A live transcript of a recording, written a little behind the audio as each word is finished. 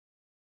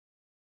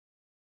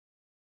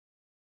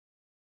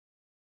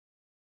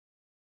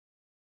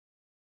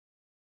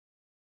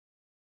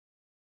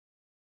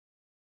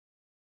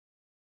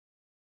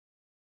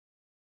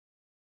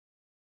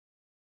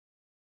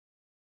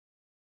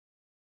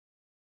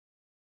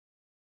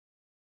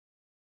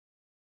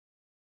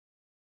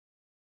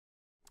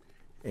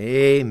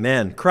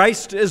Amen.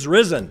 Christ is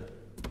risen.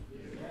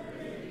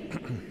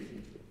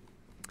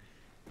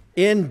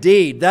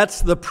 Indeed.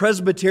 That's the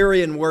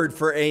Presbyterian word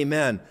for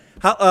amen.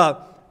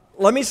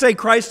 Let me say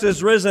Christ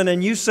is risen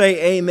and you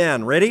say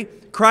amen. Ready?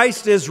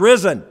 Christ is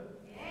risen.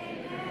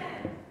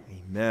 Amen.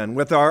 Amen.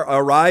 With our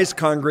Arise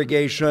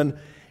congregation,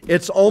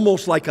 it's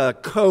almost like a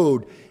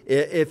code.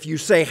 If you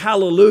say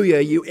hallelujah,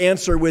 you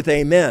answer with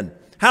amen.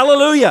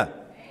 Hallelujah.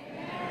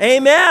 Amen.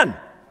 Amen.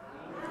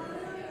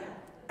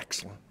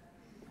 Excellent.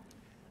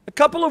 A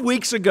couple of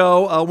weeks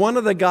ago, one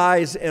of the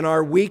guys in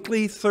our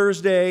weekly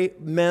Thursday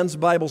men's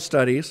Bible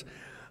studies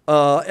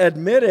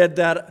admitted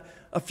that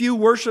a few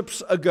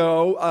worships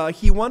ago,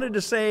 he wanted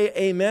to say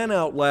amen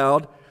out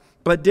loud,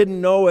 but didn't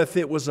know if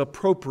it was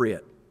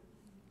appropriate.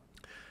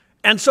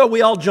 And so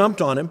we all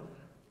jumped on him.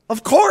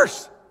 Of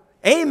course,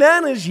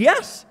 amen is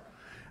yes.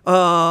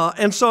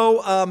 And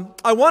so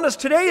I want us,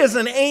 today is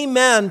an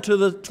amen to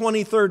the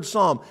 23rd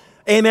Psalm.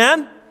 Amen?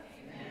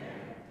 Amen.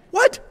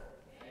 What?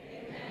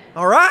 Amen.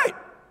 All right.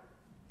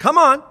 Come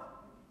on.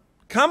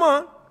 Come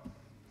on.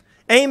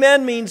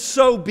 Amen means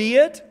so be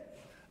it.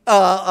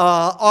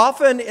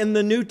 Often in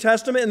the New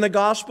Testament, in the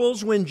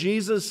Gospels, when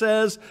Jesus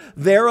says,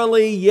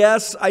 verily,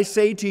 yes, I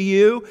say to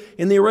you,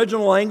 in the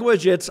original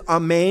language, it's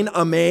amen,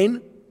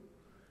 amen.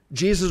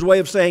 Jesus' way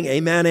of saying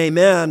amen,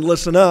 amen,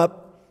 listen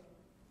up.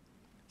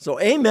 So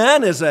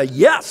amen is a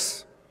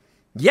yes,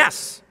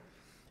 yes.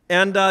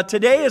 And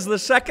today is the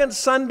second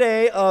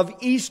Sunday of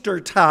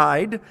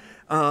Eastertide,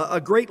 a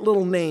great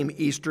little name,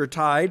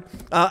 Eastertide.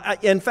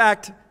 In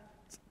fact,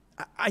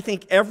 I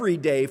think every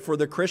day for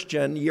the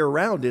Christian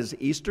year-round is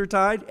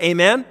Eastertide.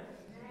 Amen? Amen?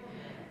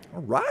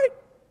 All right.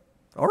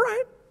 All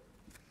right.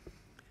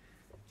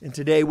 And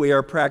today we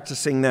are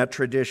practicing that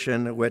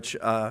tradition which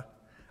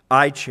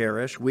I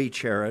cherish, we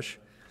cherish,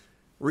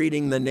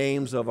 reading the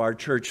names of our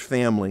church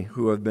family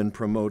who have been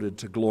promoted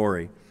to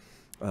glory.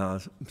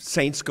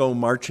 Saints go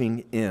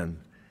marching in.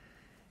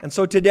 And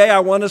so today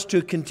I want us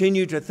to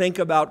continue to think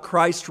about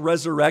Christ's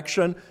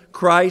resurrection,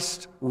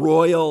 Christ's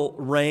royal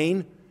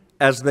reign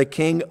as the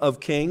King of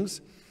Kings.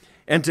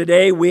 And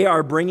today we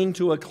are bringing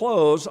to a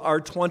close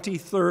our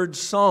 23rd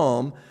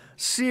Psalm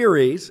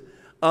series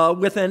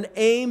with an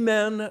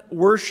Amen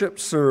worship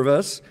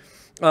service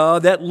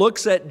that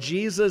looks at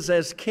Jesus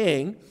as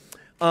King.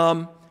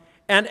 And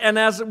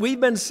as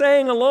we've been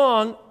saying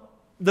along,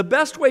 the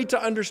best way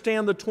to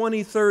understand the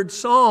 23rd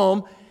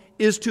Psalm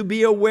is to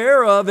be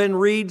aware of and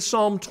read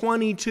Psalm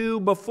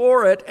 22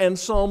 before it and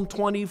Psalm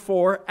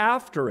 24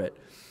 after it.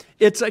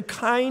 It's a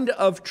kind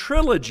of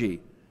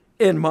trilogy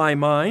in my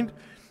mind.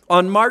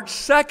 On March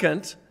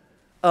 2nd,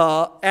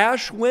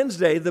 Ash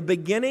Wednesday, the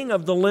beginning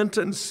of the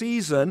Lenten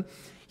season,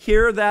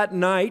 here that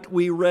night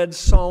we read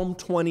Psalm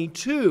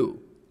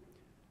 22,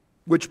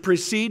 which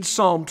precedes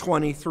Psalm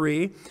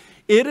 23.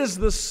 It is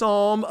the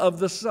psalm of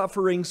the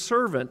suffering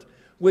servant,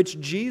 which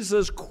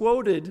Jesus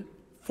quoted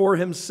for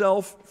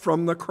himself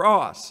from the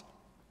cross.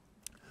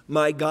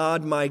 My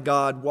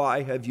God,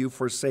 why have you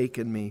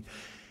forsaken me?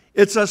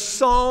 It's a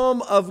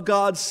psalm of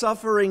God's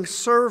suffering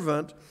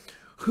servant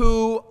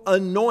who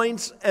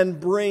anoints and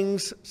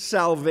brings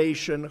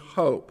salvation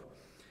hope.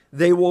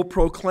 They will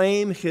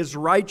proclaim his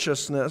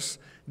righteousness,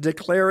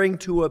 declaring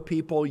to a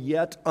people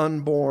yet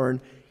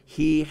unborn,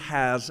 he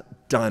has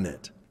done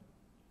it.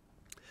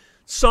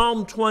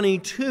 Psalm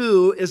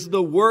 22 is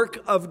the work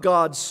of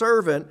God's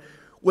servant,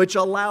 which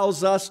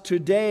allows us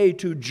today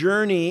to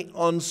journey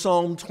on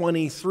Psalm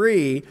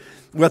 23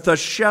 with a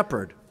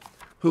shepherd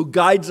who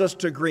guides us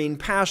to green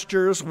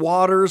pastures,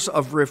 waters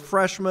of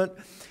refreshment,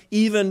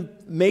 even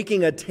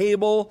making a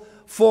table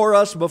for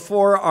us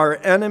before our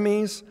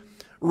enemies,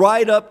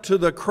 right up to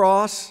the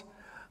cross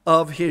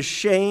of his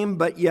shame,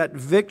 but yet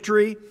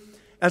victory.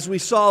 As we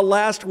saw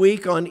last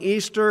week on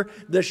Easter,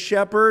 the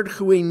shepherd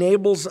who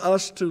enables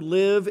us to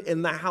live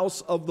in the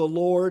house of the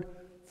Lord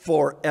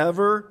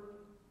forever.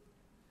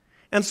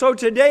 And so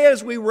today,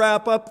 as we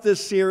wrap up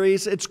this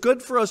series, it's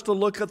good for us to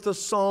look at the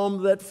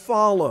psalm that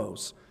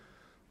follows.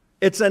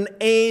 It's an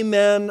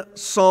amen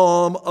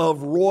psalm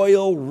of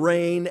royal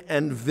reign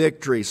and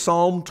victory,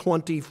 Psalm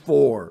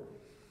 24.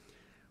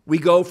 We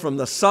go from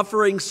the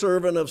suffering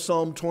servant of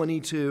Psalm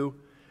 22,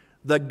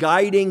 the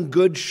guiding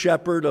good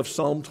shepherd of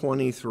Psalm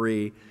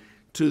 23,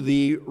 to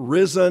the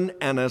risen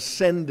and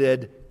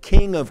ascended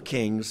King of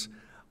Kings,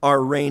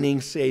 our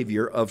reigning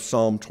Savior of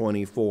Psalm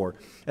 24.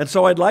 And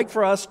so I'd like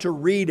for us to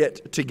read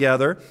it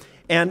together,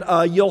 and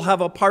you'll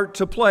have a part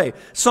to play.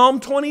 Psalm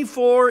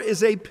 24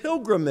 is a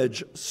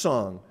pilgrimage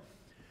song.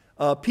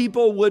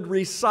 People would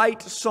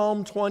recite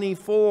Psalm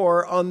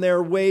 24 on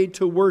their way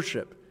to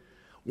worship,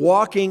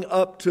 walking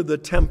up to the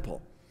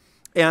temple.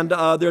 And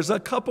there's a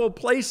couple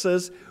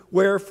places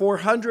where for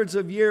hundreds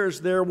of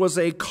years there was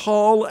a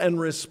call and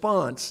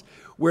response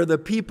where the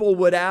people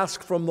would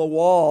ask from the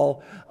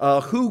wall,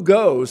 who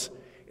goes?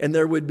 And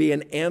there would be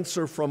an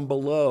answer from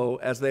below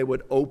as they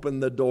would open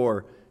the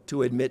door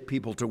to admit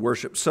people to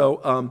worship.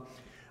 So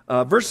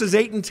verses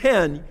 8 and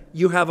 10,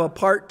 you have a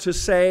part to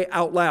say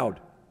out loud.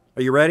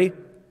 Are you ready?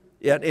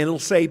 Yeah, and it'll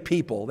say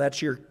people.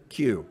 That's your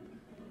cue.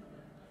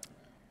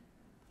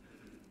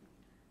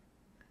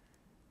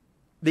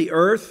 The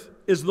earth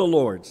is the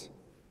Lord's,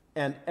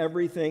 and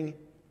everything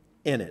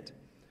in it,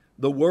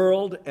 the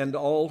world and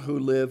all who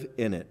live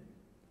in it.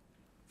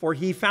 For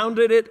he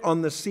founded it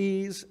on the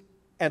seas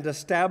and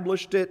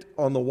established it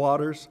on the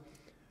waters.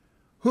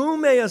 Who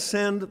may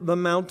ascend the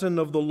mountain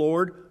of the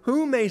Lord?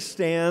 Who may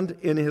stand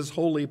in his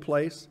holy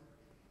place?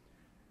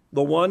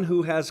 The one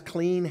who has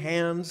clean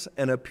hands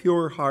and a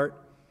pure heart,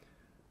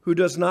 who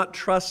does not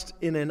trust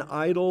in an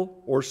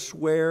idol or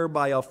swear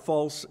by a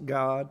false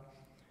god.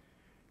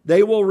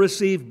 They will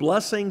receive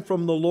blessing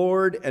from the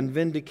Lord and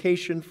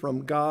vindication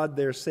from God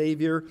their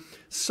Savior.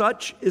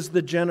 Such is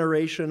the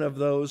generation of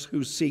those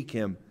who seek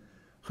him,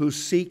 who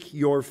seek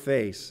your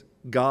face,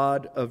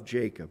 God of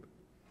Jacob.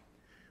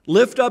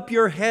 Lift up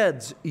your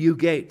heads, you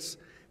gates.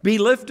 Be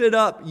lifted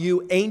up,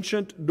 you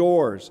ancient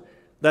doors,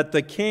 that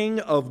the King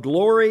of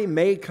glory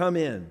may come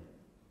in.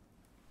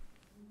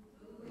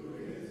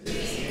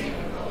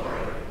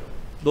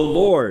 The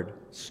Lord,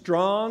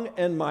 strong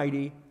and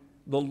mighty,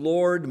 the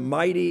Lord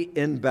mighty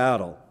in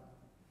battle.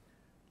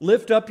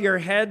 Lift up your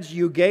heads,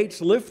 you gates.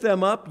 Lift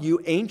them up,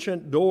 you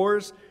ancient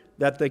doors,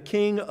 that the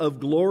King of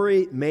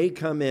glory may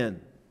come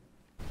in.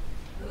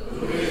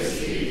 Who is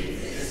he,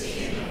 this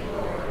King of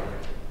glory?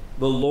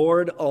 The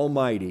Lord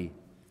Almighty,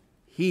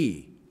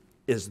 he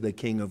is the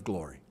King of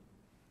glory.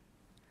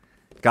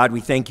 God, we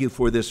thank you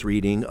for this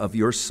reading of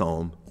your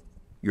psalm,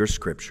 your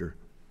scripture.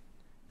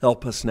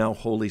 Help us now,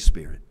 Holy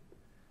Spirit,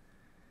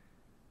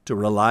 to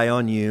rely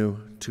on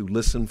you, to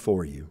listen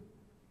for you,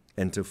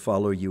 and to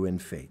follow you in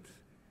faith.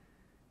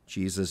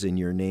 Jesus, in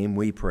your name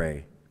we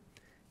pray.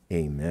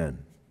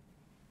 Amen.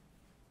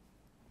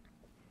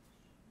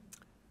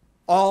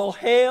 All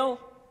hail,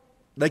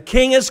 the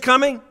King is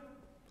coming.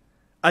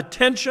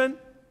 Attention,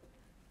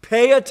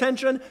 pay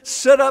attention,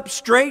 sit up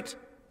straight,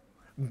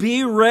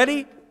 be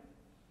ready.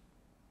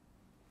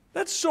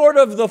 That's sort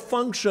of the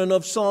function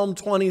of Psalm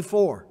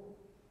 24.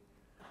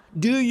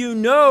 Do you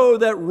know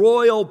that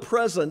royal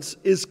presence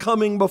is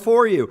coming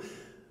before you?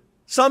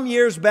 Some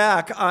years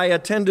back, I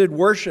attended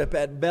worship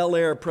at Bel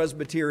Air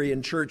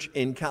Presbyterian Church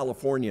in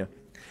California.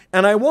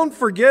 And I won't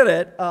forget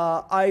it.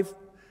 I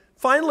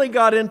finally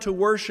got into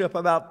worship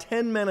about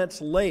 10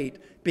 minutes late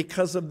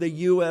because of the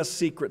U.S.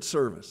 Secret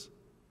Service.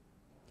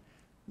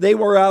 They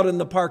were out in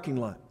the parking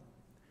lot.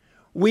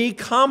 We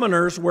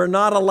commoners were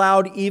not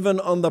allowed even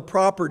on the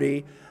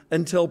property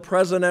until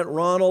President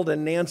Ronald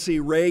and Nancy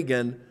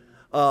Reagan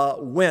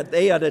went.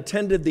 They had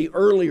attended the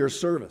earlier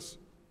service.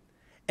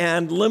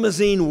 And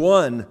Limousine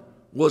 1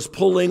 was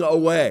pulling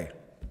away.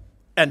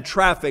 And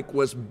traffic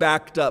was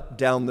backed up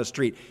down the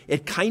street.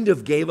 It kind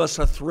of gave us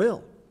a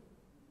thrill.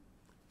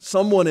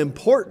 Someone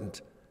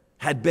important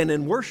had been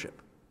in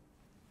worship.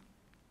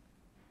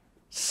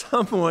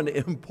 Someone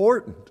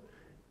important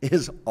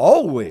is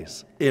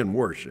always in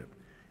worship.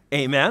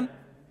 Amen?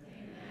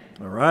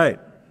 All right.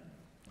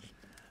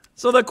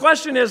 So the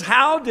question is,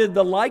 how did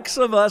the likes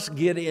of us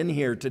get in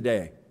here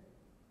today?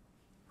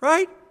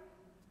 Right?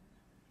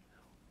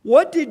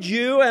 What did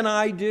you and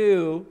I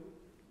do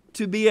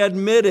to be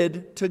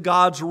admitted to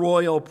God's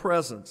royal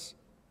presence?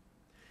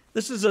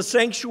 This is a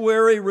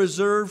sanctuary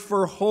reserved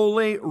for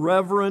holy,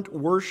 reverent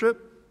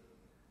worship.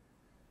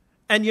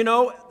 And you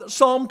know,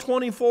 Psalm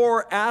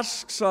 24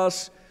 asks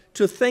us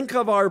to think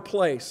of our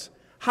place.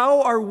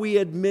 How are we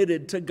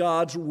admitted to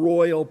God's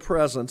royal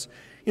presence?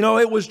 You know,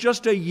 it was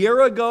just a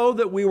year ago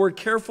that we were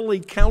carefully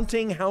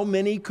counting how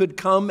many could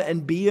come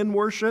and be in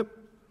worship.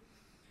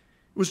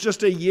 It was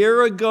just a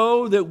year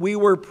ago that we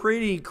were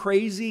pretty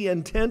crazy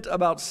intent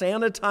about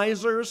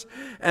sanitizers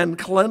and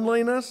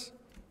cleanliness,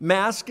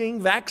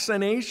 masking,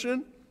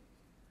 vaccination.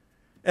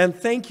 And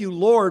thank you,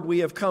 Lord, we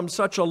have come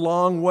such a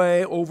long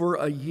way over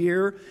a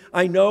year.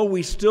 I know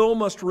we still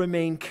must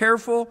remain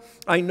careful.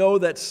 I know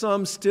that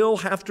some still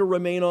have to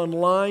remain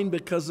online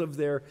because of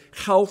their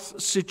health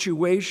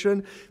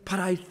situation. But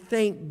I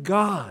thank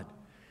God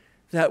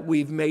that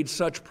we've made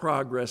such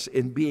progress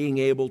in being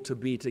able to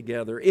be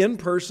together in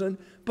person,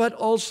 but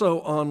also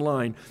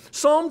online.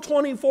 Psalm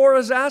 24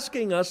 is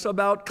asking us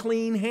about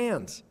clean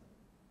hands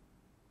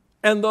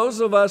and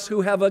those of us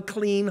who have a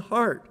clean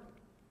heart.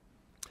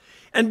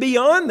 And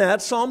beyond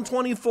that, Psalm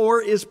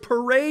 24 is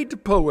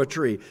parade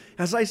poetry.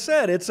 As I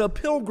said, it's a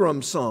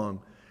pilgrim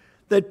song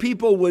that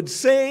people would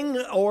sing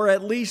or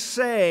at least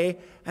say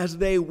as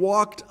they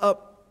walked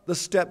up the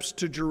steps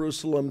to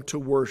Jerusalem to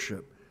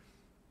worship.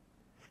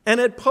 And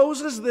it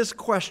poses this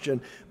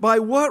question: by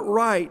what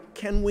right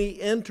can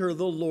we enter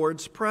the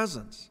Lord's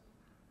presence?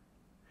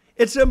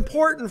 It's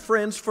important,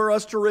 friends, for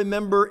us to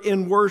remember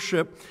in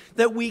worship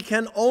that we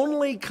can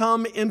only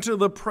come into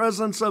the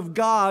presence of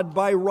God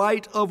by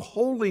right of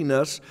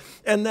holiness,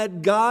 and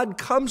that God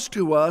comes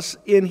to us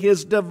in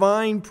his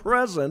divine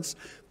presence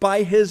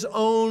by his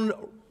own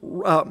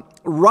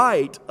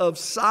right of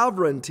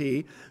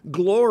sovereignty,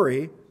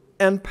 glory,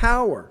 and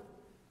power.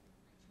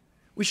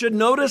 We should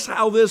notice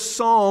how this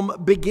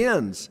psalm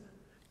begins.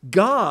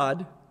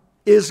 God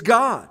is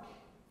God.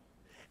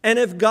 And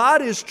if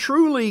God is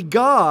truly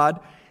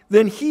God,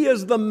 then he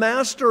is the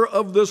master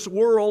of this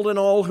world and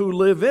all who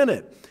live in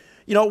it.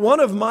 You know, one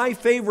of my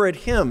favorite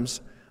hymns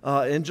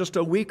In just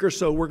a week or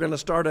so, we're going to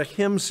start a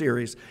hymn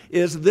series,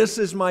 is This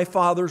Is My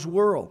Father's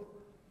World.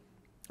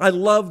 I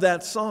love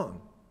that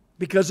song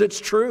because it's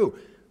true.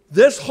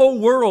 This whole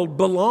world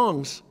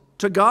belongs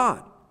to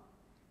God.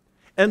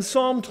 And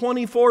Psalm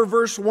 24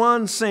 verse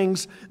 1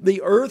 sings,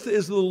 "The earth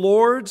is the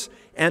Lord's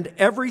and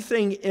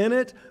everything in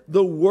it,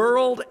 the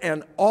world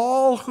and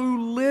all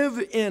who live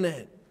in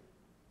it."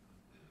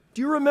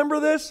 Do you remember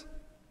this?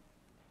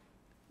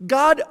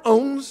 God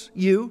owns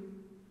you.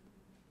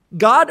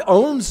 God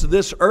owns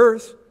this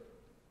earth.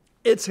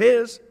 It's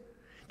His.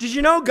 Did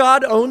you know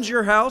God owns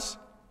your house?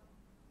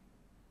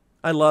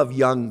 I love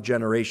young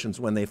generations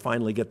when they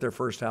finally get their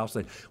first house.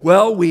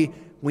 Well, we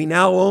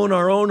now own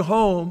our own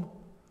home.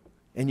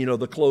 And you know,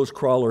 the closed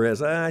crawler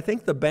is, I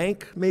think the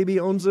bank maybe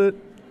owns it.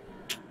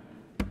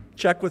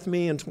 Check with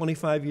me in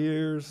 25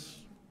 years,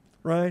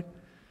 right?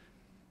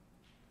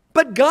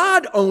 But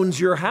God owns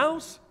your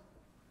house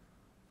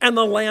and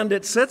the land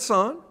it sits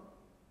on,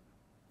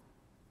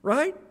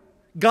 right?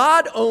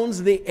 God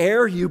owns the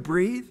air you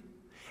breathe.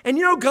 And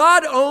you know,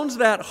 God owns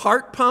that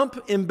heart pump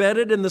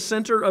embedded in the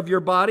center of your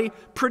body.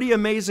 Pretty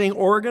amazing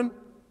organ.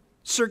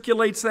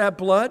 Circulates that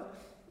blood.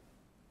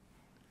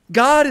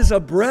 God is a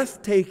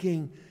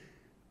breathtaking,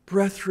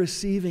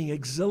 breath-receiving,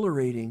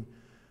 exhilarating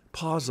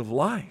pause of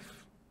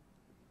life.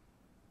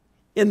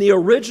 In the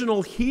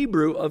original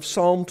Hebrew of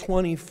Psalm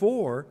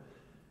 24,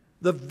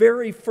 the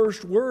very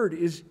first word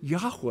is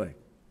Yahweh.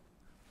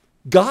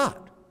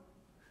 God.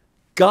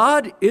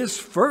 God is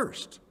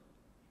first.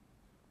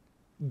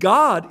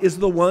 God is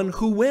the one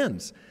who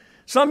wins.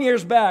 Some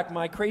years back,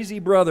 my crazy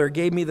brother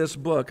gave me this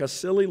book, a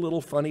silly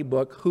little funny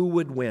book, Who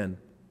Would Win?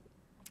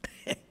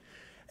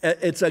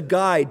 It's a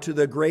guide to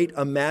the great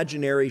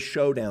imaginary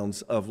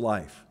showdowns of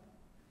life.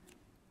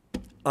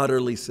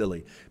 Utterly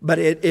silly. But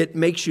it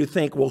makes you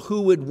think, well,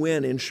 who would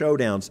win in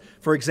showdowns?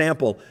 For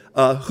example,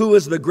 who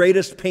is the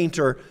greatest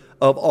painter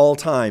of all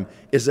time?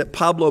 Is it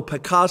Pablo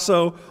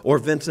Picasso or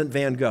Vincent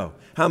van Gogh?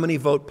 How many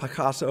vote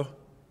Picasso?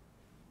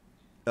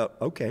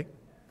 Okay.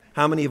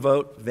 How many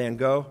vote Van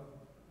Gogh?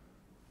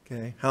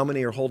 Okay. How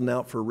many are holding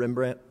out for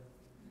Rembrandt?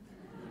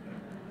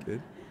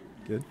 Good,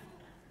 good.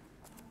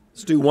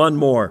 Let's do one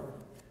more,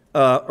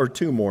 or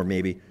two more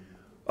maybe.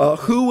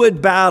 Who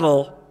would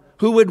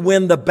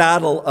win the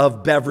battle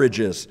of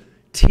beverages,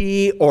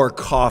 tea or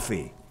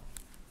coffee?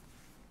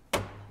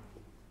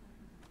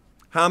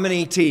 How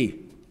many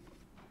tea?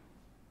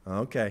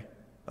 Okay,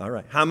 all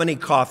right. How many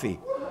coffee?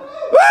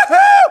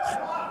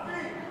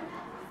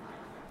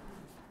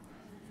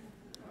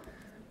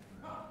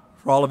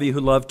 For all of you who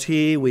love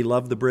tea, we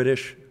love the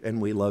British, and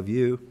we love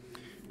you.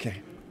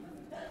 Okay.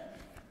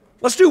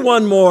 Let's do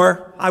one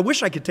more. I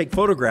wish I could take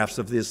photographs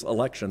of this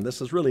election. This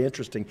is really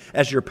interesting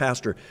as your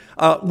pastor.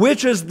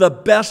 Which is the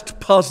best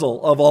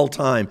puzzle of all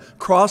time?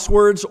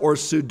 Crosswords or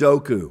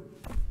Sudoku?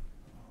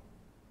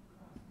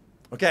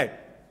 Okay.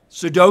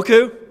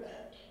 Sudoku?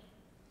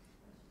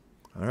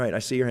 All right, I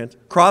see your hands.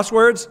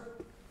 Crosswords?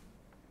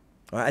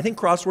 All right, I think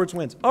crosswords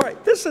wins. All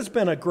right, this has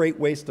been a great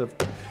waste of...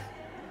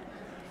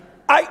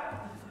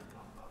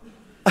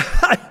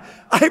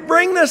 I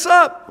bring this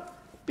up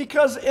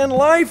because in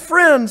life,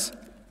 friends,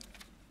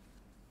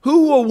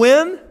 who will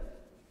win?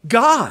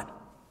 God.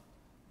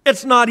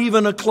 It's not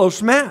even a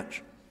close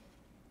match.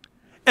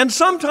 And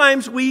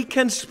sometimes we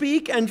can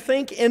speak and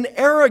think in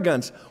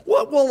arrogance.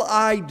 What will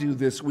I do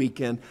this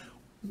weekend?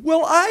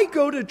 Will I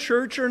go to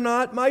church or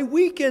not? My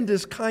weekend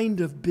is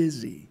kind of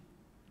busy.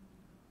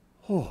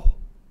 Oh.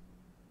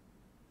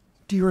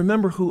 Do you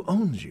remember who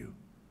owns you?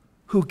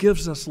 Who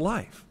gives us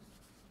life?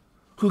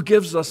 Who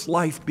gives us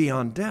life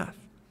beyond death?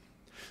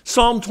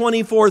 Psalm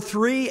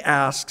 24:3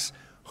 asks,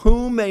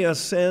 "Who may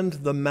ascend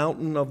the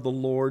mountain of the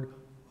Lord?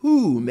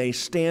 Who may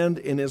stand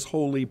in His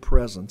holy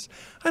presence?"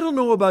 I don't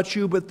know about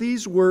you, but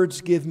these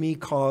words give me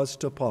cause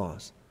to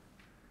pause.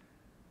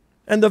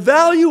 And the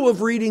value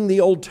of reading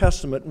the Old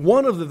Testament,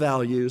 one of the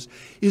values,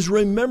 is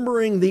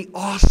remembering the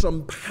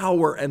awesome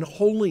power and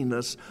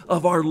holiness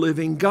of our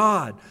living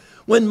God.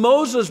 When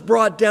Moses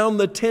brought down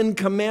the 10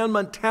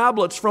 Commandment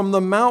tablets from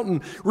the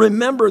mountain,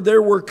 remember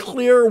there were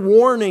clear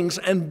warnings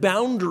and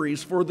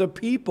boundaries for the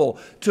people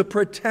to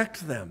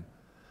protect them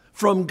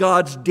from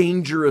God's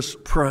dangerous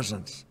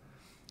presence.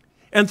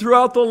 And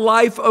throughout the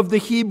life of the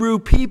Hebrew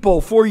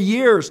people, for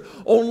years,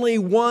 only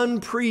one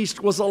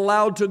priest was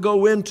allowed to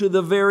go into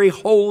the very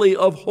holy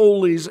of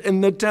holies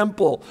in the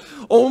temple.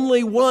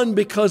 Only one,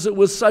 because it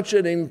was such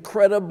an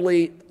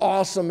incredibly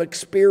awesome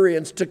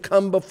experience to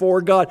come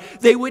before God.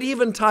 They would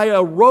even tie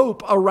a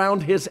rope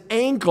around his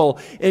ankle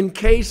in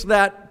case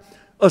that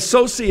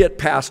associate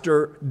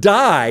pastor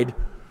died.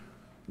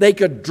 They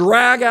could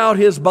drag out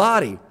his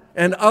body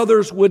and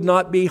others would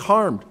not be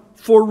harmed.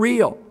 For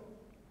real.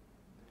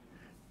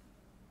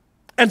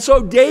 And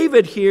so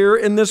David here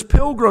in this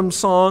pilgrim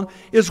song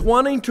is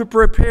wanting to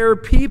prepare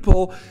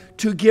people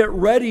to get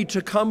ready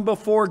to come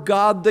before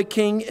God the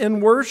King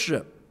in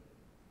worship.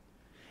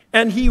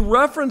 And he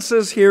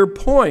references here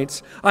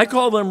points. I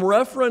call them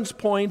reference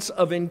points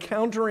of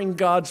encountering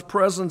God's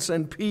presence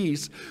and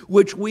peace,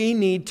 which we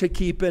need to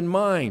keep in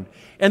mind.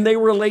 And they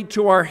relate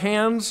to our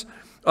hands,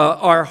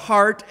 our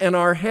heart, and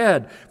our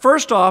head.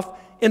 First off,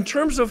 in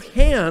terms of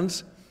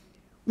hands,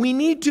 we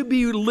need to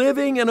be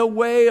living in a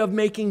way of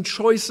making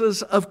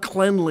choices of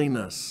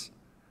cleanliness.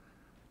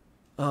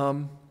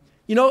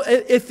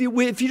 If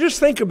you just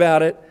think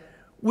about it,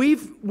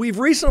 we've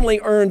recently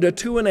earned a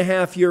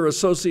 2.5-year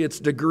associate's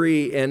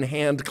degree in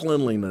hand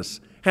cleanliness,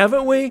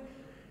 haven't we?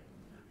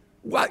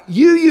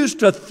 You used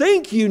to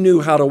think you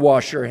knew how to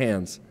wash your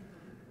hands,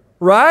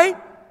 right?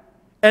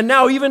 And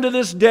now even to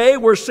this day,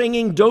 we're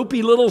singing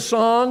dopey little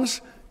songs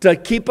to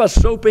keep us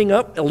soaping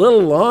up a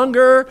little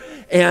longer,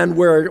 and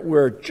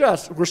we're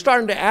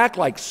starting to act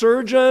like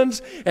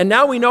surgeons, and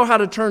now we know how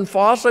to turn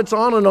faucets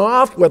on and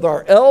off with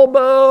our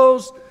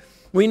elbows.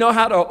 We know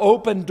how to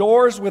open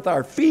doors with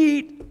our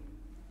feet.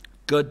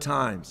 Good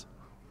times.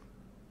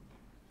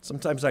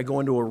 Sometimes I go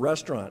into a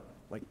restaurant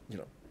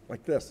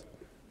like this.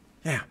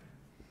 Yeah.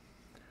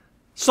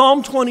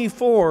 Psalm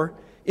 24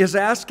 is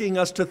asking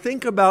us to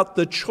think about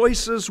the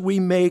choices we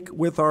make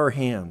with our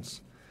hands.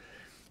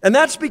 And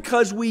that's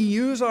because we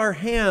use our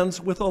hands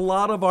with a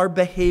lot of our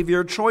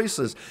behavior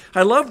choices.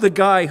 I love the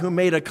guy who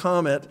made a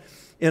comment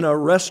in a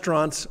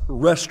restaurant's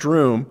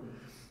restroom.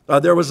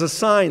 There was a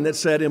sign that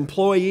said,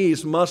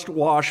 "Employees must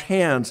wash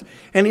hands."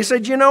 And he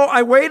said,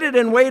 I waited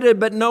and waited,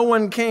 but no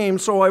one came,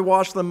 so I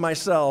washed them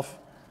myself.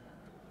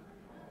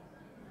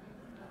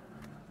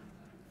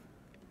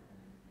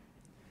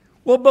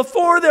 Well,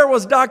 before there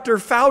was Dr.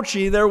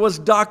 Fauci, there was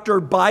Dr.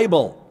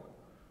 Bible.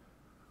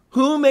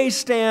 Who may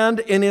stand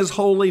in his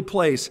holy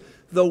place?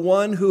 The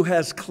one who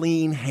has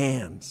clean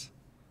hands.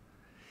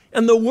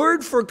 And the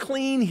word for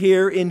clean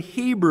here in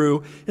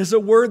Hebrew is a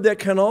word that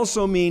can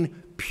also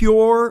mean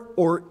pure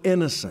or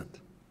innocent.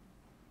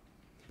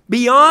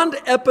 Beyond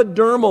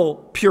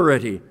epidermal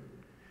purity,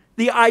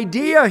 the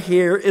idea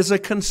here is a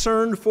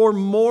concern for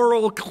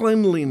moral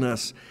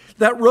cleanliness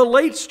that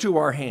relates to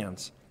our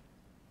hands.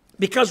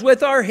 Because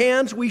with our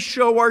hands, we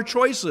show our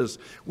choices.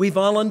 We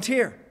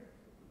volunteer.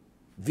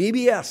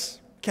 VBS,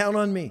 count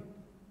on me.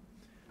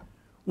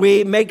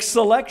 We make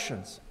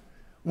selections.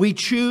 We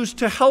choose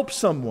to help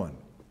someone.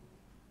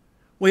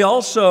 We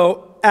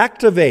also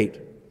activate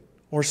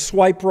or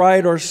swipe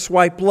right or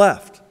swipe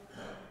left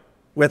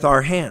with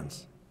our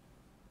hands.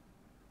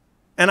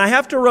 And I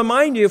have to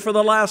remind you, for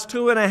the last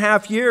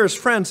 2.5 years,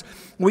 friends,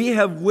 we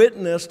have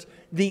witnessed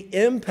the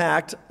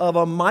impact of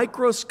a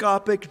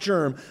microscopic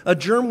germ, a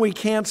germ we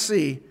can't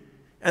see,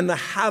 and the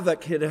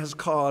havoc it has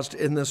caused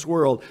in this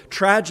world,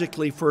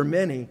 tragically for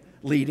many,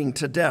 leading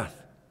to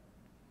death.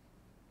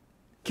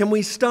 Can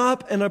we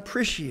stop and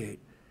appreciate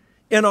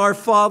in our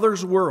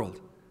Father's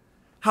world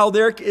how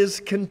there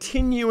is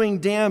continuing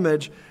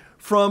damage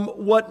from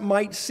what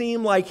might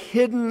seem like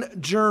hidden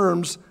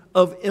germs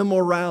of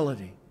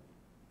immorality,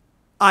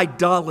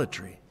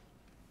 idolatry,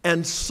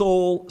 and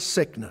soul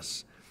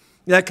sickness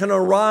that can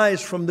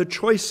arise from the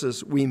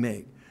choices we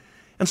make?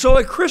 And so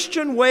a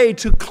Christian way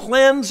to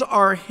cleanse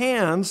our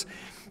hands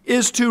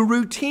is to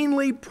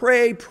routinely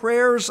pray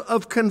prayers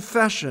of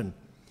confession.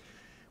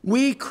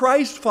 We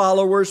Christ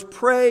followers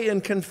pray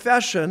in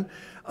confession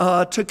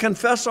to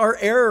confess our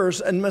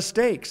errors and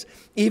mistakes,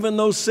 even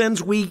those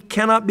sins we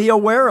cannot be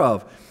aware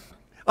of.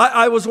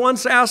 I was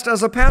once asked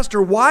as a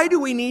pastor, why do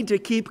we need to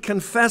keep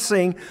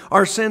confessing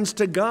our sins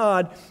to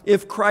God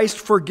if Christ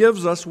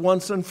forgives us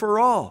once and for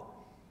all?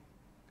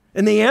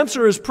 And the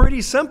answer is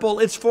pretty simple.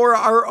 It's for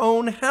our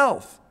own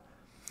health.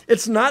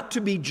 It's not to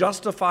be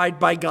justified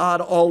by God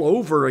all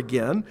over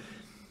again,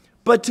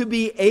 but to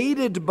be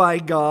aided by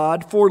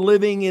God for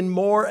living in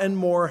more and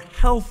more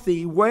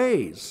healthy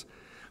ways,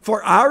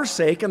 for our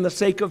sake and the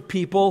sake of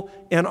people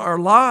in our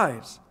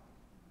lives.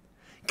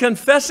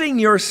 Confessing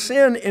your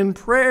sin in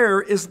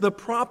prayer is the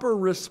proper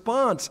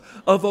response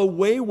of a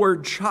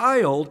wayward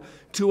child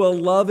to a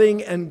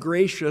loving and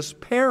gracious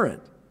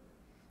parent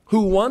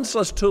who wants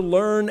us to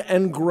learn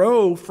and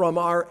grow from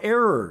our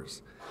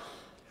errors.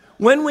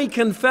 When we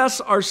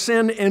confess our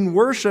sin in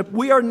worship,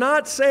 we are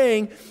not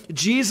saying,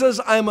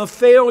 "Jesus, I'm a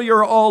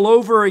failure all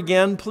over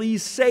again.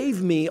 Please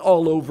save me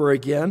all over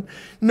again."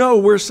 No,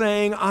 we're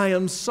saying, "I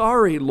am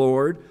sorry,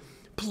 Lord.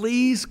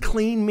 Please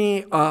clean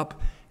me up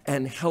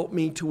and help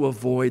me to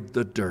avoid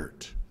the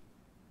dirt."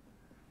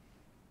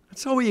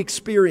 That's how we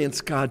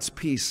experience God's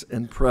peace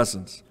and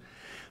presence.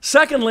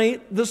 Secondly,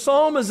 the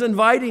psalm is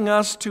inviting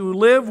us to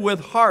live with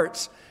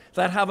hearts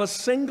that have a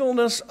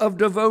singleness of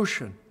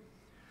devotion.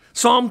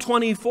 Psalm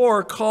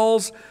 24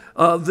 calls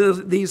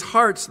these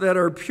hearts that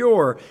are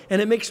pure,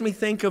 and it makes me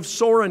think of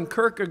Søren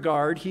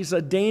Kierkegaard. He's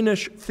a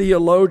Danish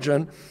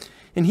theologian,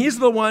 and he's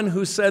the one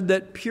who said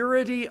that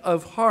purity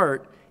of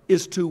heart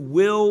is to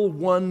will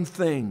one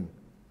thing.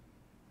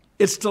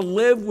 It's to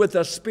live with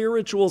a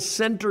spiritual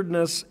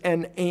centeredness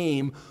and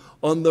aim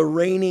on the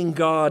reigning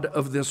God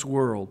of this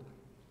world.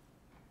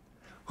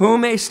 Who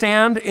may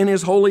stand in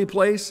his holy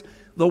place?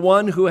 The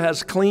one who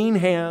has clean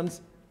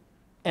hands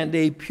and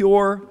a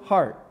pure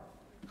heart,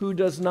 who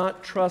does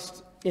not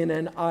trust in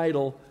an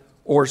idol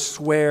or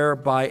swear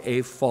by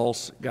a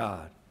false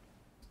god.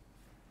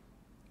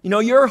 You know,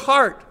 your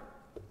heart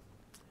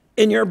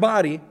in your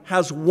body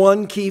has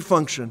one key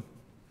function,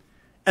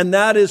 and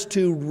that is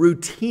to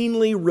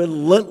routinely,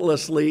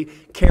 relentlessly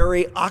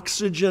carry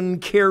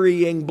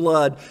oxygen-carrying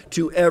blood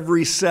to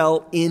every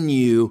cell in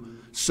you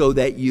so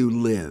that you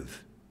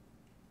live.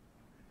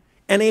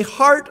 And a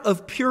heart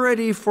of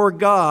purity for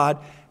God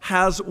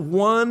has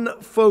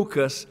one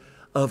focus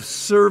of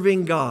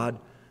serving God,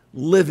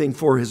 living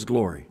for His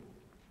glory.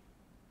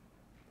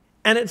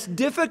 And it's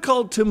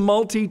difficult to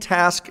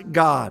multitask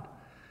God.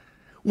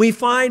 We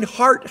find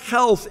heart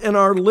health in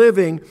our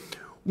living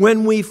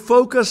when we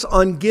focus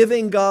on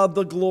giving God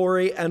the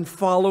glory and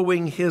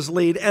following His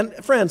lead. And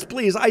friends,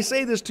 please, I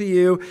say this to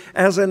you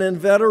as an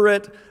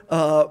inveterate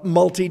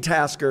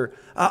multitasker.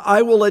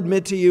 I will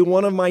admit to you,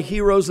 one of my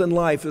heroes in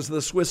life is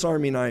the Swiss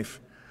Army knife.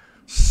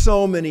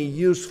 So many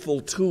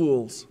useful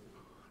tools,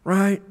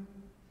 right?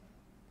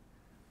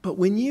 But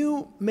when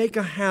you make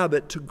a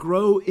habit to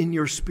grow in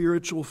your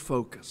spiritual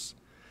focus,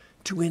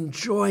 to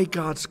enjoy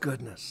God's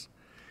goodness,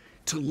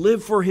 to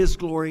live for His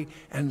glory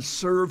and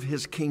serve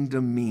His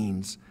kingdom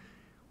means,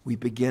 we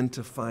begin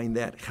to find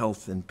that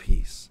health and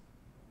peace.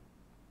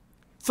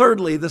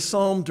 Thirdly, the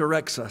psalm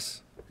directs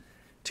us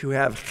to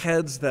have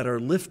heads that are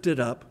lifted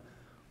up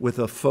with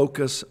a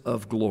focus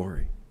of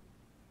glory.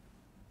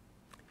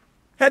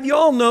 Have you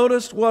all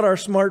noticed what our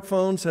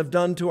smartphones have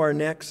done to our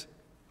necks?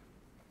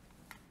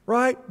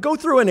 Right? Go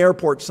through an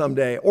airport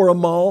someday or a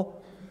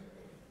mall.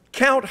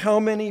 Count how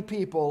many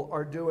people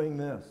are doing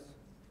this.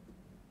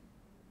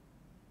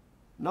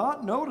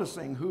 Not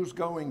noticing who's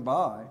going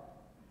by.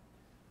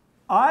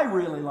 I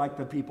really like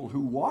the people who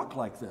walk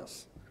like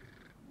this.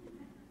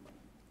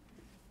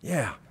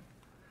 Yeah.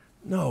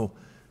 No.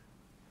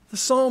 The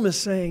psalm is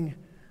saying,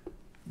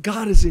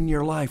 God is in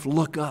your life.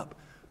 Look up.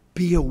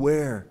 Be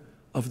aware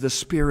of the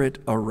Spirit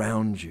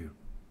around you.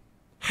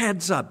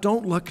 Heads up.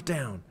 Don't look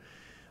down.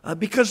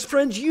 Because,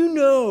 friends, you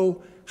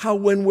know how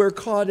when we're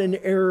caught in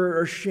error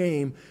or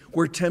shame,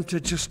 we're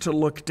tempted just to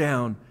look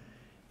down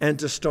and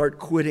to start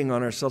quitting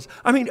on ourselves.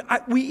 I mean,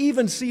 we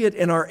even see it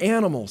in our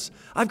animals.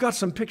 I've got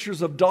some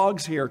pictures of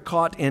dogs here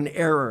caught in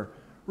error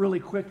really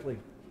quickly.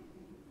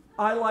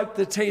 I like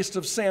the taste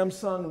of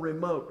Samsung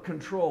remote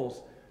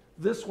controls.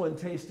 This one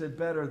tasted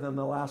better than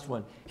the last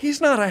one.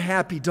 He's not a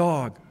happy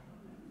dog.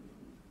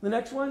 The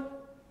next one,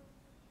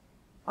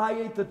 I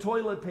ate the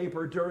toilet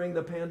paper during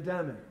the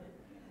pandemic.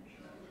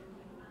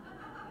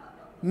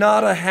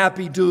 Not a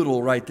happy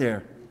doodle right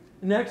there.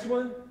 Next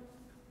one,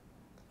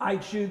 I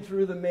chewed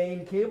through the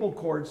main cable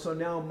cord, so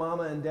now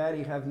Mama and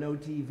Daddy have no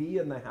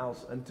TV in the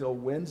house until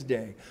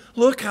Wednesday.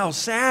 Look how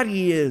sad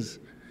he is.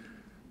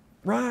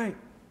 Right.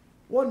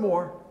 One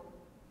more.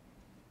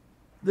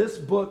 This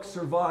book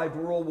survived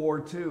World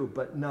War II,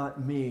 but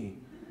not me.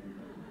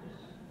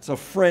 It's a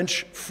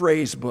French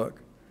phrase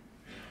book.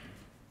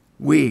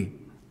 We.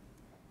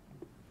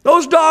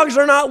 Those dogs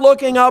are not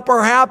looking up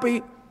or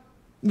happy.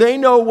 They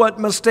know what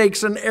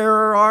mistakes and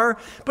error are.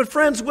 But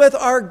friends, with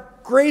our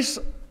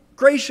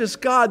gracious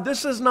God,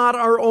 this is not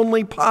our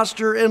only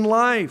posture in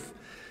life.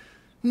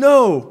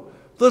 No,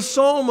 the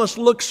psalmist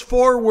looks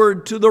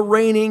forward to the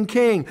reigning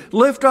King.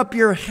 Lift up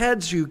your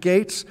heads, you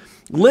gates.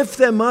 Lift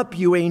them up,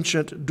 you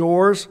ancient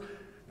doors,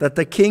 that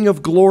the King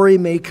of glory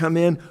may come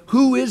in.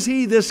 Who is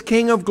He, this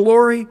King of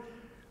glory?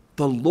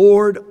 The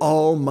Lord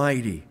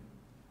Almighty.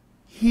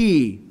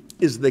 He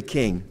is the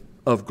King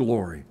of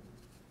glory.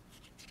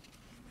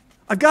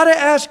 I've got to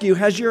ask you,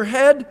 has your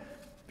head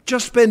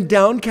just been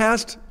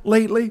downcast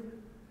lately?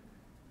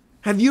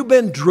 Have you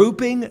been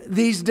drooping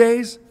these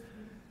days?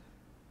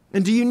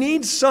 And do you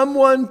need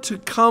someone to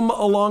come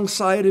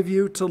alongside of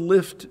you to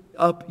lift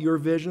up your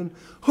vision?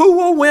 Who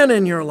will win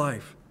in your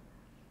life?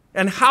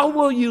 And how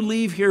will you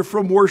leave here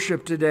from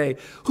worship today?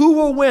 Who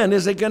will win?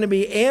 Is it going to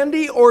be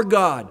Andy or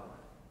God?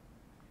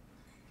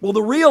 Well,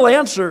 the real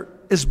answer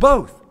is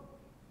both.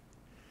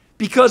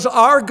 Because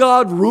our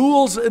God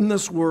rules in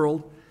this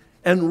world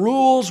and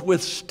rules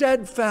with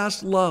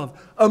steadfast love,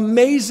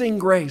 amazing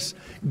grace.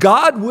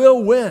 God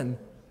will win,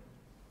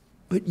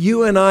 but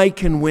you and I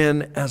can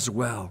win as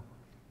well.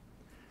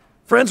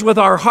 Friends, with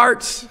our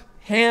hearts,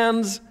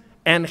 hands,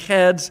 and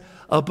heads,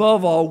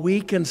 above all, we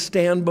can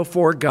stand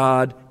before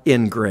God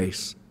in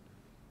grace.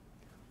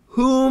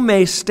 Who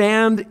may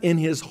stand in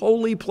His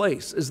holy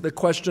place is the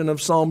question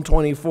of Psalm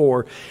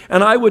 24.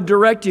 And I would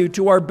direct you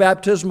to our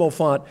baptismal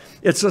font.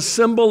 It's a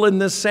symbol in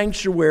this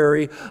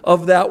sanctuary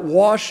of that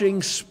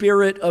washing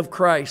Spirit of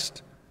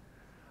Christ.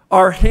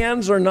 Our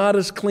hands are not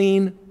as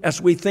clean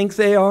as we think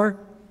they are,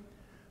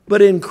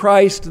 but in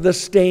Christ the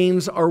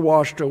stains are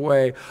washed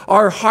away.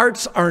 Our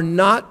hearts are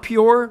not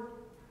pure,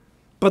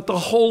 but the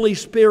Holy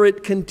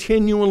Spirit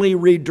continually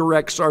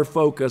redirects our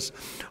focus.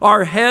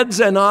 Our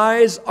heads and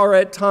eyes are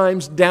at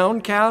times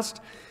downcast,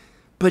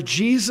 but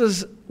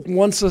Jesus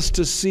wants us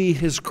to see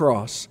His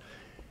cross,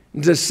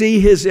 to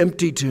see His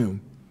empty tomb.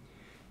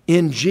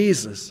 In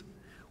Jesus,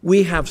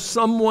 we have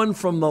someone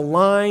from the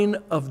line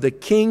of the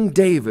King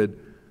David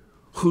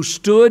who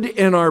stood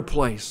in our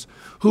place,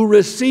 who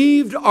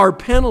received our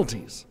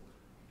penalties,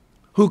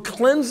 who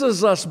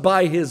cleanses us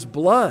by his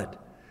blood,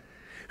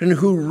 and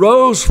who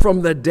rose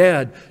from the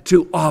dead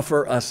to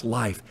offer us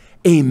life.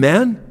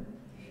 Amen?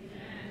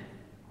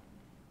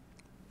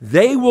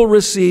 They will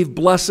receive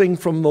blessing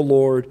from the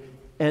Lord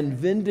and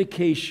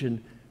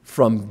vindication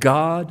from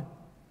God,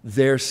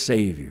 their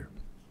Savior.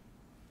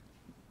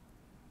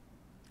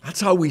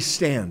 That's how we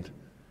stand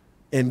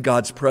in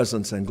God's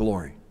presence and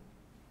glory.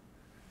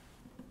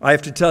 I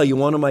have to tell you,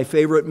 one of my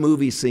favorite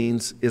movie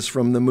scenes is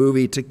from the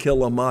movie To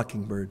Kill a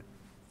Mockingbird.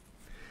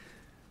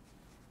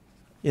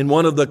 In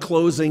one of the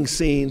closing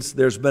scenes,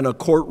 there's been a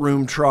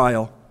courtroom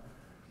trial.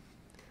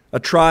 A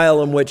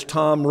trial in which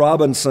Tom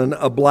Robinson,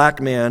 a black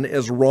man,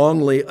 is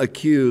wrongly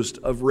accused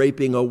of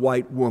raping a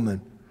white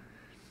woman.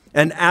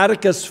 And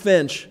Atticus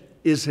Finch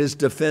is his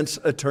defense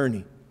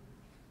attorney,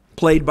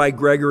 played by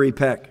Gregory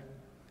Peck.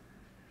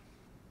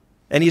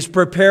 And he's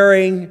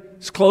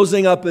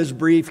closing up his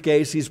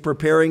briefcase. He's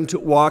preparing to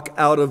walk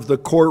out of the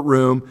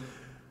courtroom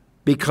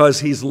because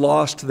he's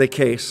lost the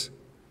case.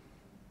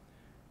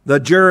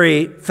 The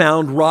jury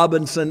found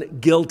Robinson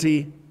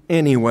guilty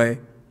anyway.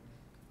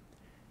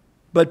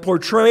 But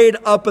portrayed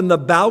up in the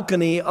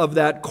balcony of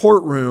that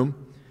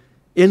courtroom,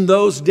 in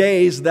those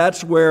days,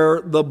 that's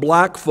where the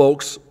black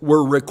folks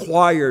were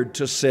required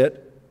to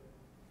sit.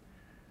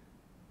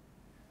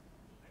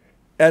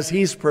 As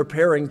he's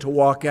preparing to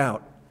walk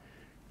out,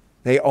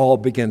 they all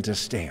begin to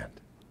stand.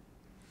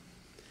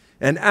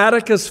 And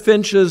Atticus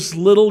Finch's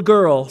little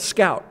girl,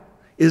 Scout,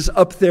 is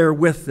up there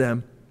with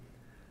them.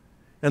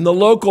 And the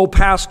local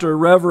pastor,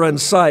 Reverend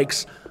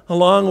Sykes,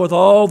 along with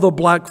all the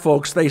black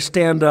folks, they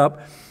stand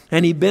up.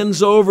 And he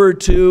bends over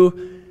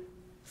to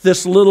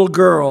this little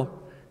girl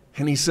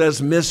and he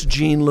says, Miss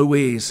Jean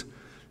Louise,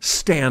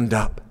 stand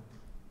up.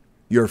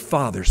 Your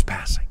father's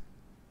passing.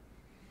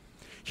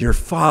 Your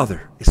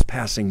father is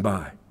passing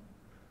by.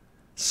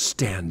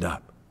 Stand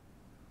up.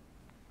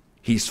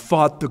 He's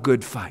fought the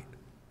good fight.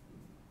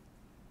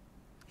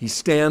 He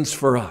stands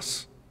for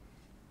us.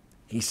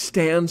 He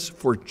stands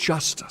for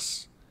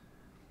justice.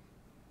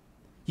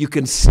 You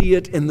can see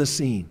it in the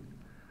scene.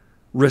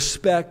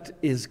 Respect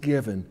is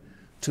given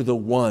to the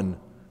one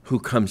who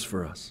comes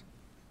for us.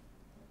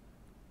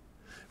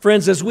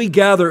 Friends, as we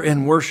gather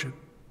in worship,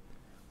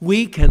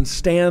 we can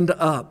stand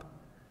up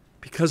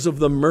because of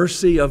the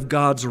mercy of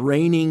God's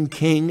reigning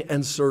King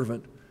and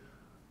servant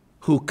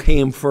who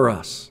came for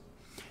us.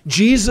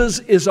 Jesus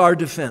is our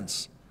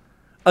defense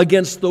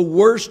against the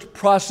worst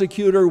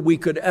prosecutor we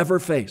could ever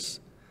face.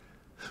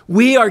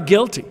 We are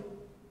guilty.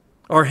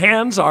 Our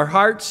hands, our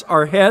hearts,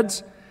 our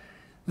heads,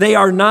 they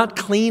are not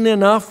clean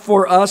enough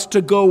for us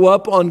to go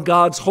up on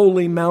God's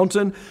holy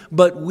mountain,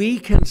 but we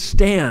can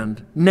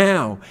stand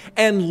now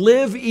and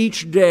live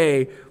each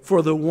day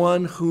for the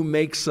one who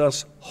makes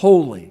us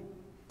holy,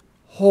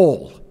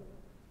 whole,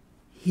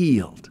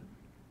 healed.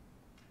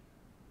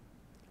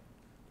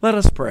 Let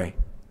us pray.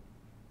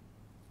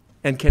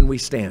 And can we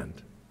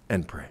stand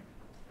and pray?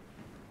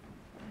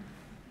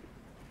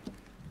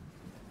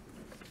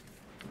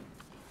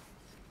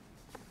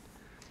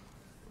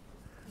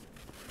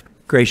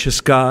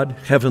 Gracious God,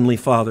 Heavenly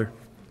Father,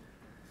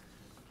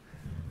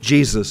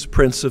 Jesus,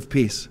 Prince of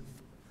Peace,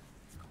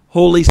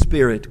 Holy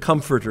Spirit,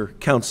 Comforter,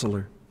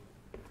 Counselor,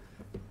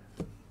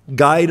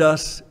 guide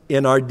us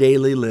in our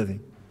daily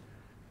living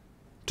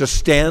to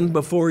stand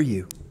before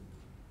you,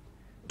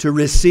 to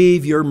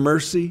receive your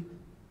mercy,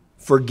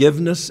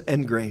 forgiveness,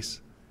 and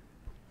grace.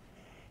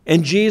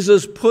 And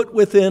Jesus, put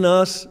within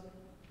us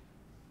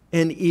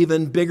in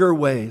even bigger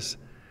ways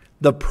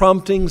the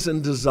promptings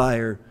and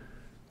desire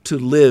to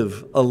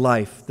live a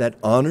life that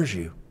honors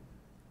you,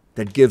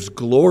 that gives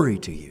glory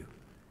to you,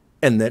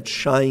 and that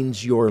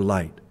shines your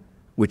light,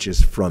 which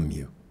is from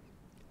you.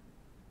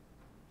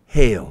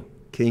 Hail,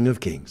 King of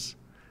Kings,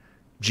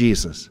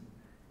 Jesus,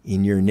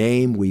 in your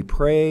name we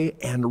pray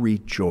and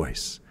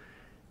rejoice.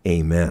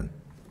 Amen.